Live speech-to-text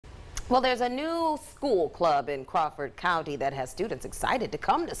Well, there's a new school club in Crawford County that has students excited to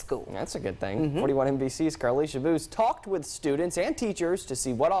come to school. That's a good thing. 41 NBC's Carlisha Booz talked with students and teachers to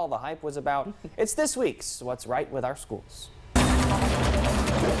see what all the hype was about. It's this week's What's Right with Our Schools.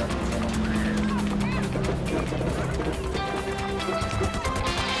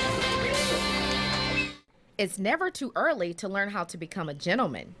 It's never too early to learn how to become a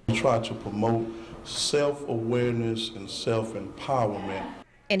gentleman. We try to promote self-awareness and self-empowerment.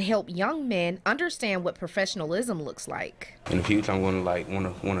 And help young men understand what professionalism looks like. In the future, I'm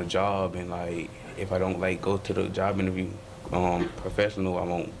gonna want a job, and if I don't go to the job interview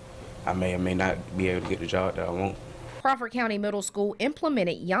professional, I may or may not be able to get the job that I want. Crawford County Middle School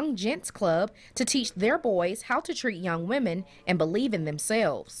implemented Young Gents Club to teach their boys how to treat young women and believe in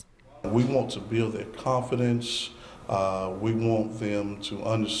themselves. We want to build their confidence. We want them to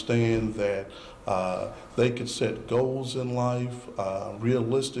understand that they can set goals in life,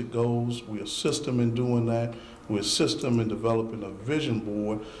 realistic goals. We assist them in doing that. We assist them in developing a vision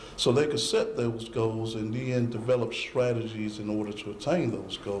board so they can set those goals and then develop strategies in order to attain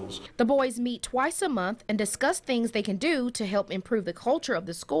those goals. The boys meet twice a month and discuss things they can do to help improve the culture of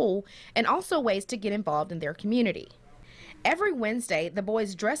the school and also ways to get involved in their community. Every Wednesday, the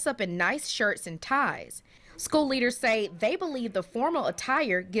boys dress up in nice shirts and ties. School leaders say they believe the formal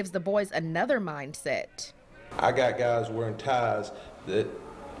attire gives the boys another mindset. I got guys wearing ties that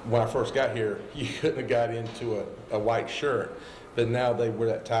when I first got here, you couldn't have got into a white shirt. But now they wear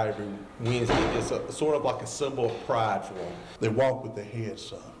that tie every Wednesday. It's sort of like a symbol of pride for them. They walk with their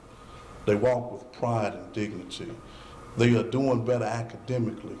heads up. They walk with pride and dignity. They are doing better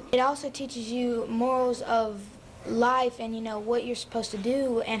academically. It also teaches you morals of life and what you're supposed to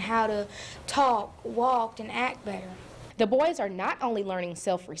do and how to talk, walk, and act better. The boys are not only learning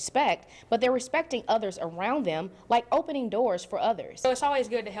self-respect, but they're respecting others around them, like opening doors for others. So it's always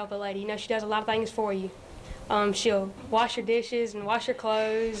good to help a lady. She does a lot of things for you. She'll wash your dishes and wash your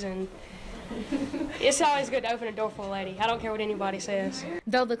clothes, and it's always good to open a door for a lady. I don't care what anybody says.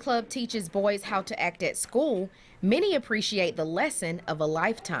 Though the club teaches boys how to act at school, many appreciate the lesson of a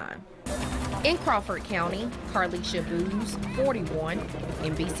lifetime. In Crawford County, Carlisha Booz, 41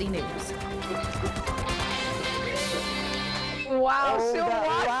 NBC News. Wow, Oh, she'll that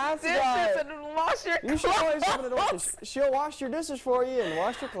wash last dishes guy. and wash your You should always open the door. clothes. She'll wash your dishes for you and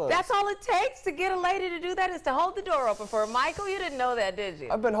wash your clothes. That's all it takes to get a lady to do that, is to hold the door open for her. Michael, you didn't know that, did you?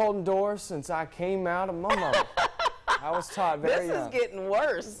 I've been holding doors since I came out of my mom. I was taught very This is getting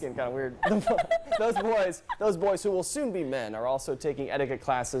worse. It's getting kind of weird. those boys who will soon be men are also taking etiquette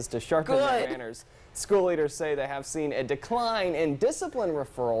classes to sharpen their manners. School leaders say they have seen a decline in discipline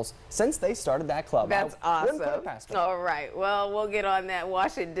referrals since they started that club. That's awesome. Past All right. Well, we'll get on that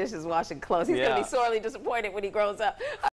washing dishes, washing clothes. He's going to be sorely disappointed when he grows up.